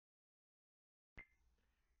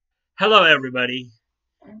Hello, everybody.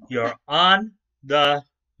 You're on the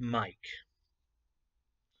mic.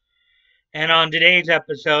 And on today's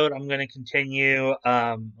episode, I'm going to continue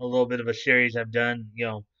a little bit of a series I've done.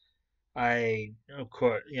 Of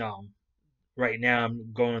course, right now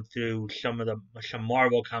I'm going through some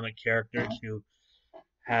Marvel comic characters who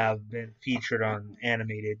have been featured on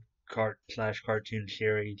animated cartoon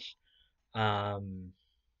series. Um,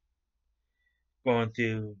 Going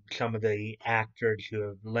through some of the actors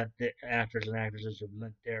and actresses who have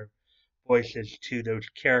lent their voices to those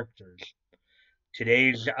characters.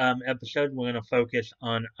 Today's episode, we're going to focus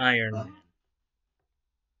on Iron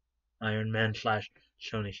Man slash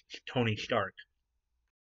Tony Stark.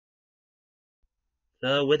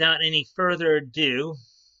 So, without any further ado,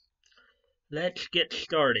 let's get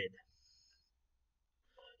started.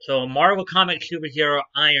 So, Marvel comic superhero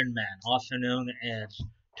Iron Man, also known as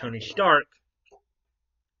Tony Stark,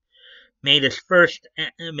 made his first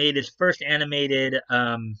animated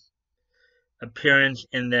appearance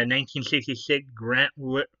in the 1966 Grant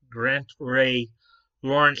Ray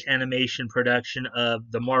Lawrence animation production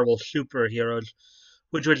of the Marvel Superheroes,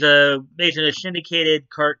 which was basically a syndicated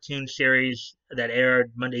cartoon series that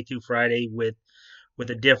aired Monday through Friday with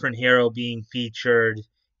a different hero being featured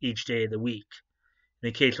each day of the week. In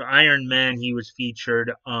the case of Iron Man, he was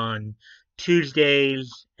featured on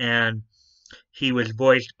Tuesdays, and he was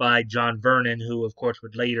voiced by John Vernon, who of course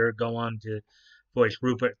would later go on to voice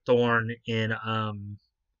Rupert Thorne in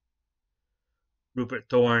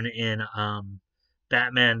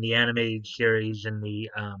Batman the animated series in the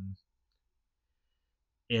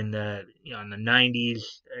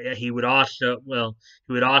 90s. He would also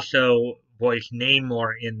voice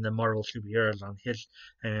Namor in the Marvel superheroes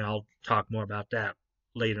and I'll talk more about that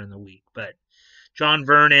later in the week. But John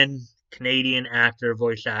Vernon, Canadian actor,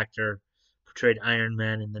 voice actor, portrayed Iron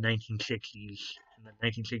Man in the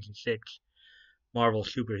 1966 Marvel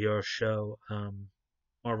Superheroes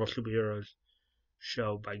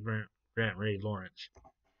show by Grant Ray Lawrence.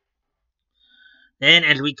 Then,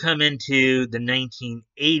 as we come into the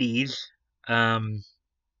 1980s,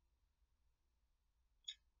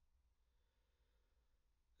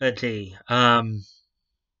 let's see.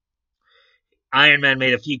 Iron Man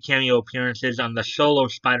made a few cameo appearances on the solo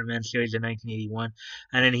Spider-Man series in 1981,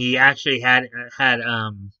 and then he actually had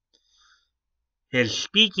his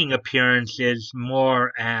speaking appearances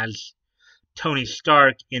more as Tony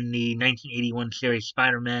Stark in the 1981 series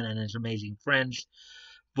Spider-Man and His Amazing Friends,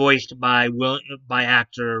 voiced by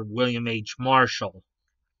actor William H. Marshall.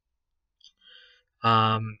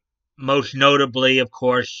 Most notably, of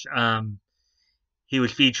course, he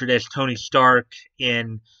was featured as Tony Stark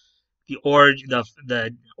in the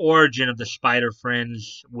origin of the Spider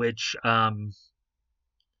Friends, which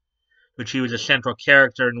he was a central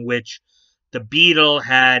character in, which the Beetle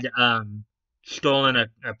had stolen a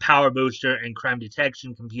power booster and crime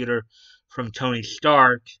detection computer from Tony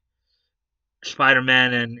Stark.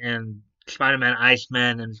 Spider-Man and Spider-Man,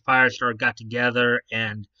 Iceman, and Firestar got together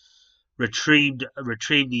and retrieved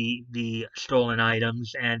the stolen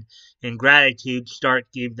items, and in gratitude,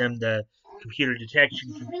 Stark gave them the computer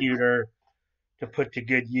detection computer to put to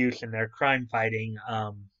good use in their crime fighting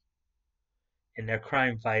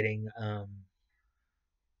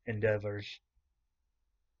endeavors.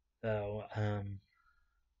 So,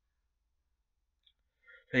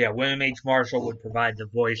 William H. Marshall would provide the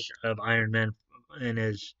voice of Iron Man in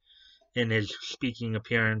his speaking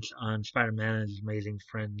appearance on Spider-Man and His Amazing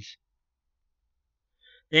Friends.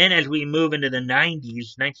 Then, as we move into the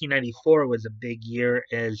 90s, 1994 was a big year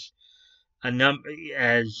as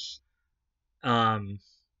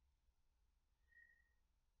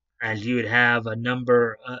you would have a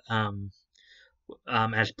number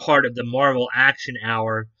as part of the Marvel Action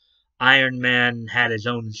Hour. Iron Man had his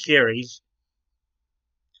own series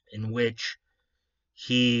in which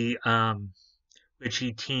he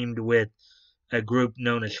teamed with a group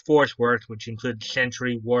known as Force Works, which included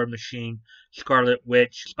Sentry, War Machine, Scarlet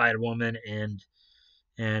Witch, Spider-Woman,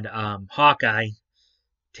 and Hawkeye,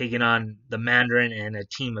 taking on the Mandarin and a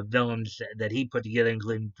team of villains that he put together,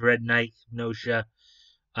 including Dread Knight, Nosha,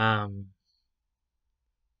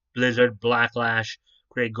 Blizzard, Blacklash,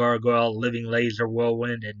 Grey Gargoyle, Living Laser,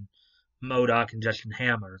 Whirlwind, and MODOK and Justin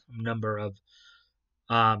Hammer. A number of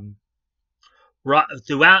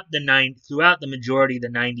throughout the majority of the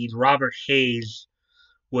 90s, Robert Hayes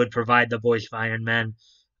would provide the voice of Iron Man,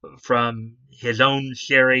 from his own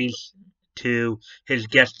series to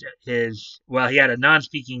he had a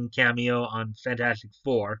non-speaking cameo on Fantastic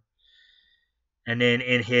Four, and then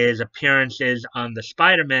in his appearances on the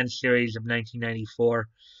Spider-Man series of 1994,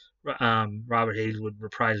 Robert Hayes would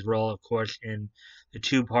reprise his role, of course, in the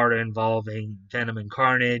two-parter involving Venom and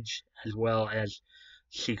Carnage, as well as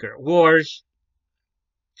Secret Wars.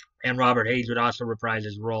 And Robert Hayes would also reprise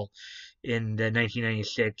his role in the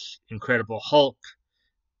 1996 Incredible Hulk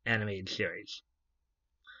animated series.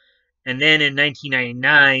 And then in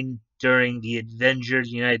 1999, during the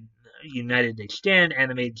Avengers United They Stand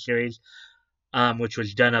animated series, which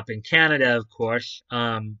was done up in Canada, of course,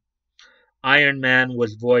 Iron Man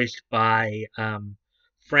was voiced by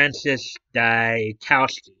Francis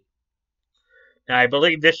Diakowski. Now, I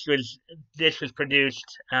believe this was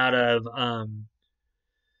produced out of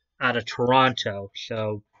Toronto,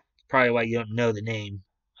 so probably why you don't know the name.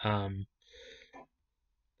 Um,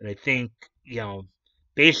 but I think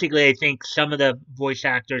basically, I think some of the voice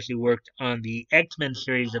actors who worked on the X-Men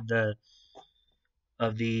series of the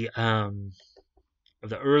um, of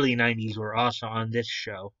the early '90s were also on this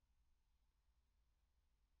show.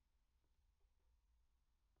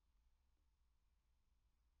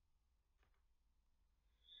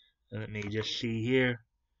 Let me just see here.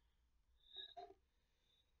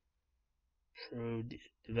 So,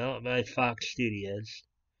 developed by Fox Studios.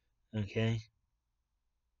 Okay.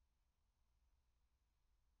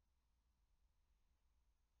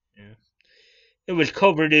 Yeah. It was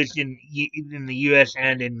co-produced in the U.S.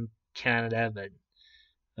 and in Canada, but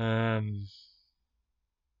um.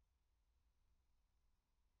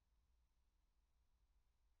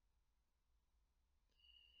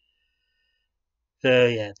 So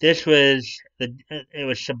yeah, it was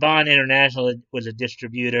Saban International that was a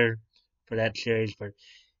distributor for that series. For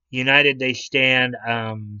United They Stand,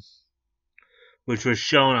 which was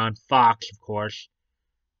shown on Fox, of course,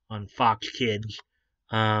 on Fox Kids.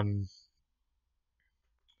 Um,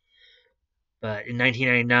 but in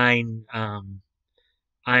 1999,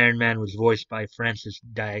 Iron Man was voiced by Francis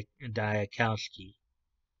Diakowski.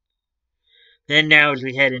 Then now, as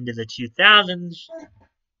we head into the 2000s,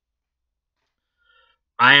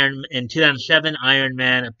 in 2007, Iron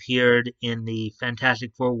Man appeared in the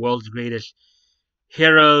Fantastic Four: World's Greatest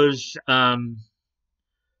Heroes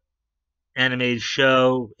animated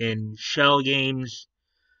show in Shell Games,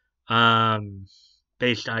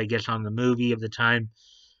 based, I guess, on the movie of the time.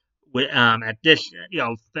 At this,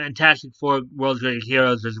 Fantastic Four: World's Greatest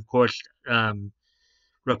Heroes was, of course,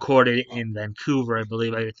 recorded in Vancouver, I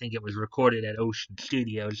believe. I think it was recorded at Ocean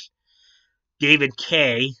Studios. David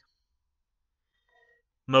Kaye,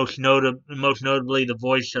 most notably the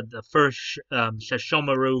voice of the first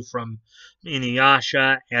Sesshomaru from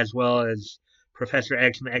Inuyasha, as well as Professor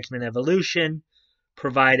X-Men Evolution,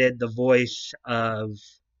 provided the voice of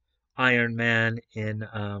Iron Man in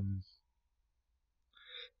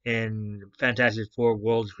Fantastic Four: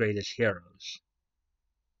 World's Greatest Heroes.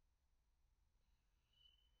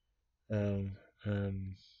 Um,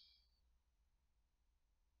 um,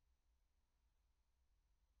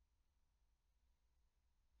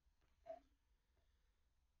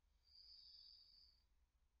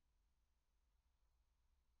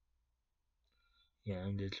 yeah,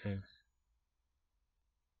 I'm just trying.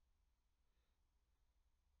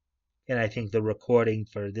 And I think the recording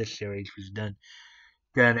for this series was done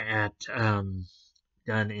at done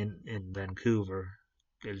in Vancouver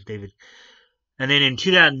because David. And then in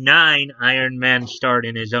 2009, Iron Man starred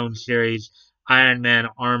in his own series, Iron Man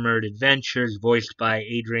Armored Adventures, voiced by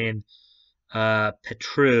Adrian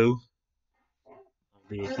Petru.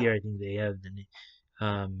 Here, I think they have the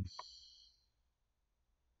name.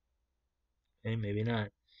 Okay, maybe not.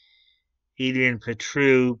 Adrian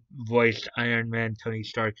Petru voiced Iron Man, Tony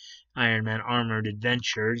Stark, Iron Man Armored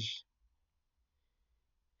Adventures.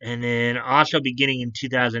 And then also beginning in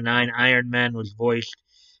 2009, Iron Man was voiced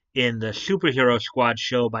in the Superhero Squad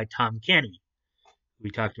show by Tom Kenny, we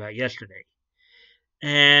talked about yesterday.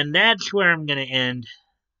 And that's where I'm going to end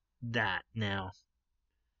that now,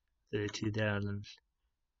 the 2000s.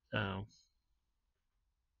 So,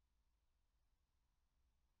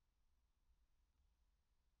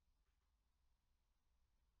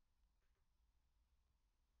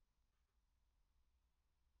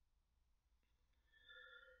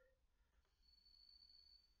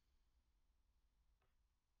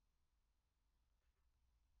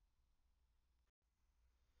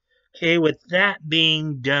 okay, with that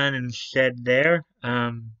being done and said there,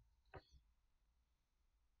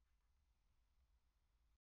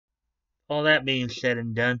 all that being said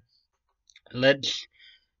and done, let's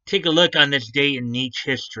take a look on this date in Nietzsche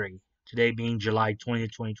history. Today being July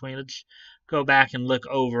 20th, 2020. Let's go back and look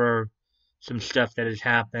over some stuff that has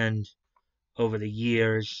happened over the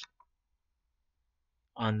years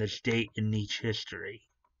on this date in Nietzsche history.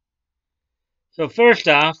 So first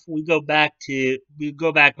off, we go back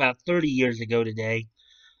about 30 years ago today,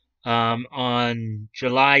 on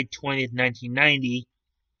July 20th, 1990,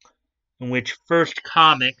 in which First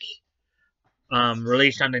Comic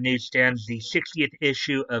released on the newsstands the 60th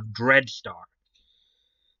issue of Dreadstar.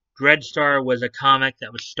 Dreadstar was a comic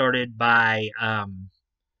that was started by it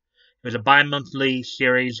was a bi-monthly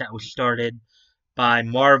series that was started by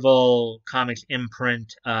Marvel Comics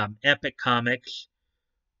imprint, Epic Comics,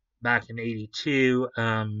 back in '82,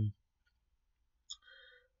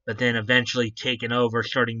 but then eventually taken over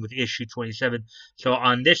starting with issue 27. So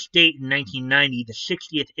on this date in 1990, the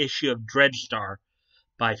 60th issue of Dreadstar,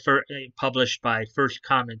 published by First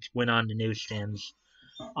Comics, went on to newsstands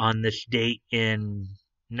on this date in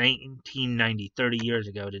 1990, 30 years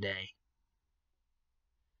ago today.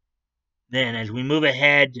 Then, as we move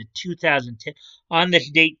ahead to 2010, on this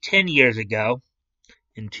date 10 years ago,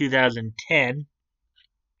 in 2010,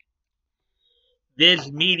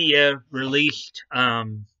 Viz Media released,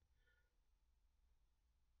 on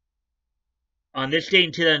this date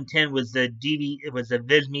in 2010 was the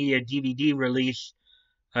Viz Media DVD release,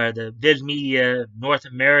 or the Viz Media North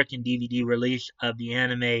American DVD release of the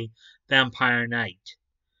anime Vampire Knight.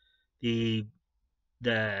 The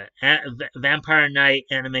Vampire Knight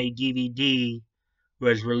anime DVD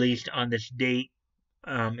was released on this date,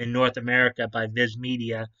 in North America by Viz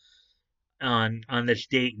Media on this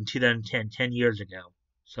date in 2010, 10 years ago.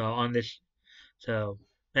 So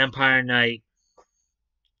Vampire Knight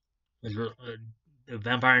the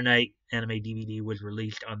Vampire Knight anime DVD was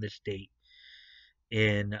released on this date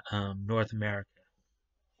in North America.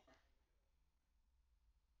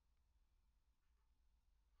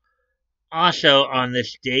 Also on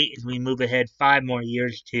this date, as we move ahead 5 more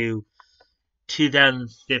years to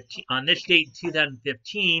 2015, on this date in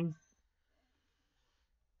 2015,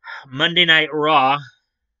 Monday Night Raw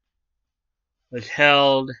was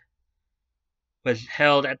held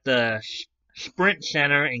at the Sprint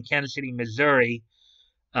Center in Kansas City, Missouri.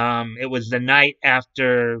 It was the night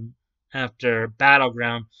after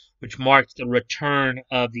Battleground, which marked the return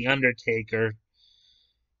of The Undertaker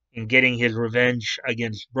and getting his revenge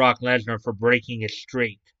against Brock Lesnar for breaking his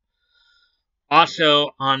streak.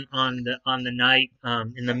 Also on the night,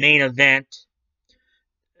 in the main event,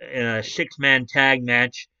 in a 6-man tag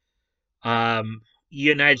match,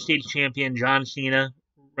 United States champion John Cena,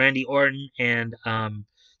 Randy Orton, and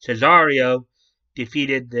Cesaro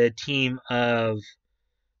defeated the team of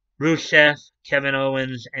Rusev, Kevin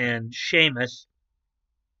Owens, and Sheamus.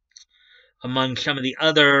 Among some of the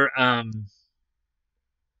other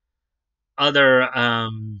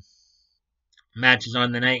matches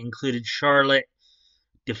on the night included Charlotte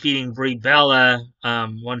defeating Brie Bella,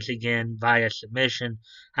 once again via submission,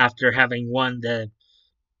 after having won the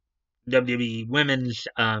WWE Women's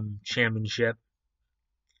Championship.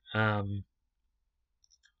 The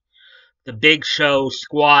Big Show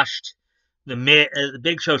squashed the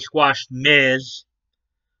Big Show squashed Miz,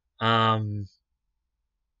 and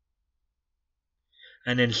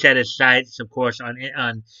then set his sights, of course, on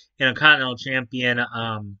Intercontinental Champion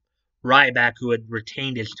Ryback, who had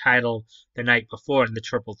retained his title the night before in the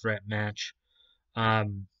triple threat match.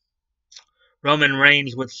 Roman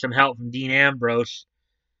Reigns, with some help from Dean Ambrose,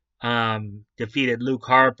 defeated Luke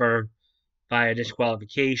Harper via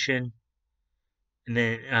disqualification. And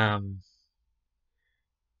then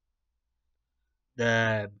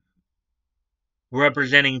the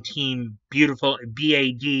representing team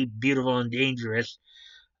BAD, Beautiful and Dangerous,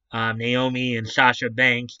 Naomi and Sasha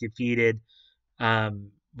Banks defeated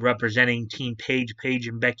representing team Paige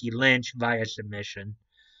and Becky Lynch via submission.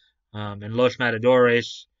 And Los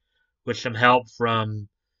Matadores, with some help from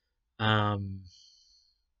the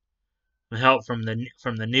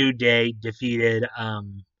New Day, defeated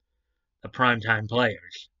the Primetime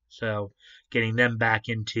Players. So getting them back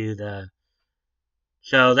into the.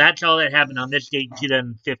 So that's all that happened on this date in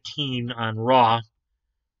 2015 on Raw.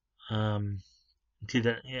 Now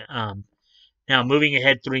moving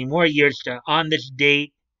ahead 3 more years to on this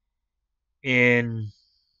date in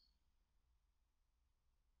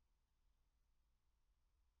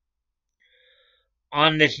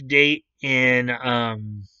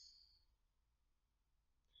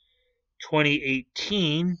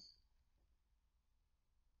 2018.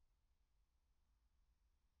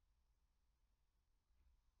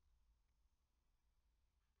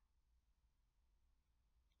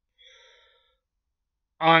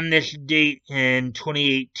 On this date in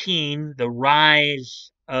 2018, The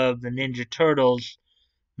Rise of the Ninja Turtles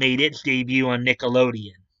made its debut on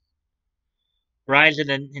Nickelodeon. Rise of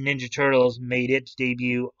the Ninja Turtles made its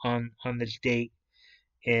debut on this date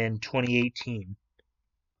in 2018.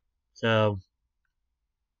 So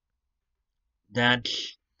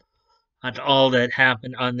that's that's all that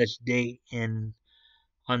happened on this date in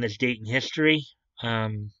history.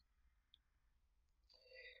 Um,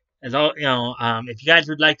 as all if you guys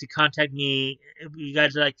would like to contact me,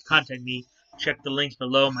 check the links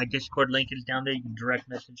below. My Discord link is down there. You can direct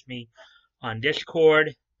message me on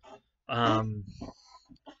Discord. Um,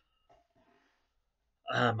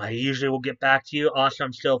 I usually will get back to you. Also,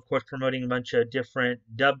 I'm still, of course, promoting a bunch of different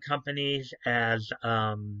dub companies as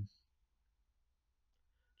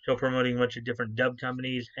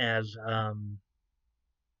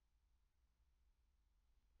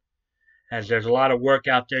there's a lot of work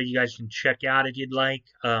out there you guys can check out if you'd like.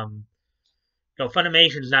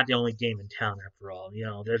 Funimation is not the only game in town after all.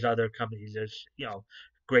 There's other companies. There's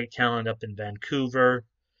great talent up in Vancouver,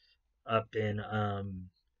 up in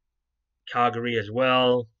Calgary as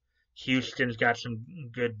well. Houston's got some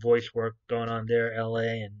good voice work going on there.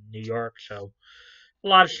 LA and New York. So a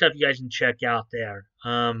lot of stuff you guys can check out there.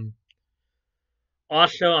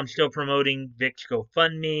 Also, I'm still promoting Vic's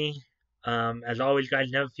GoFundMe. As always, guys,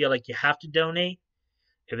 never feel like you have to donate.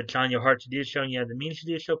 If it's on your heart to do so and you have the means to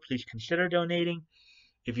do so, please consider donating.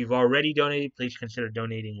 If you've already donated, please consider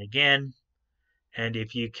donating again. And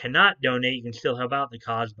if you cannot donate, you can still help out the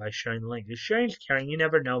cause by sharing the link. If sharing is caring, you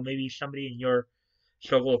never know. Maybe somebody in your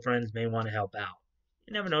circle of friends may want to help out.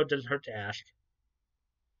 You never know. It doesn't hurt to ask.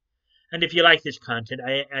 And if you like this content,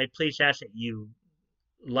 I please ask that you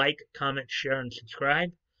like, comment, share, and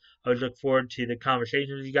subscribe. I would look forward to the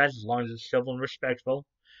conversation with you guys as long as it's civil and respectful.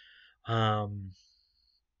 Um,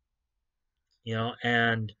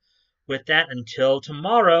 and with that, until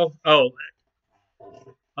tomorrow. Oh,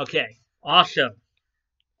 okay. Also,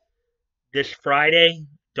 this Friday,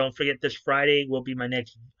 don't forget this Friday will be my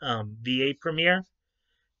next VA premiere.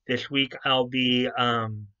 This week I'll be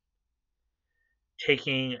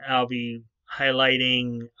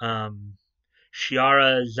highlighting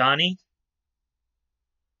Shiara Zani,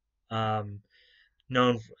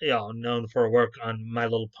 known for her work on My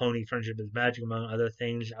Little Pony: Friendship is Magic, among other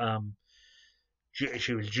things.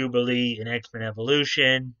 She was Jubilee in X-Men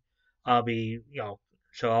Evolution. I'll be,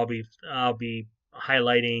 I'll be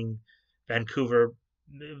highlighting Vancouver,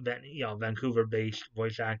 Vancouver-based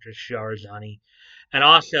voice actress Shiara Zani, and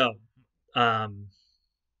also,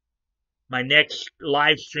 my next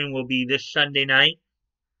live stream will be this Sunday night.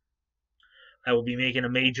 I will be making a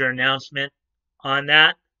major announcement on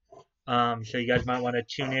that, so you guys might want to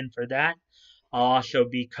tune in for that. I'll also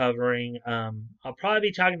be covering. I'll probably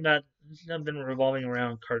be talking about something revolving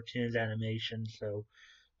around cartoons animation. So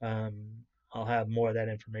I'll have more of that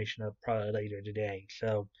information up probably later today.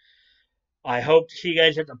 So I hope to see you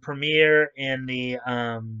guys at the premiere and the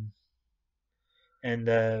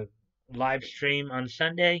live stream on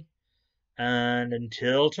Sunday. And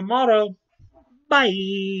until tomorrow,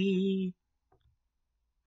 bye.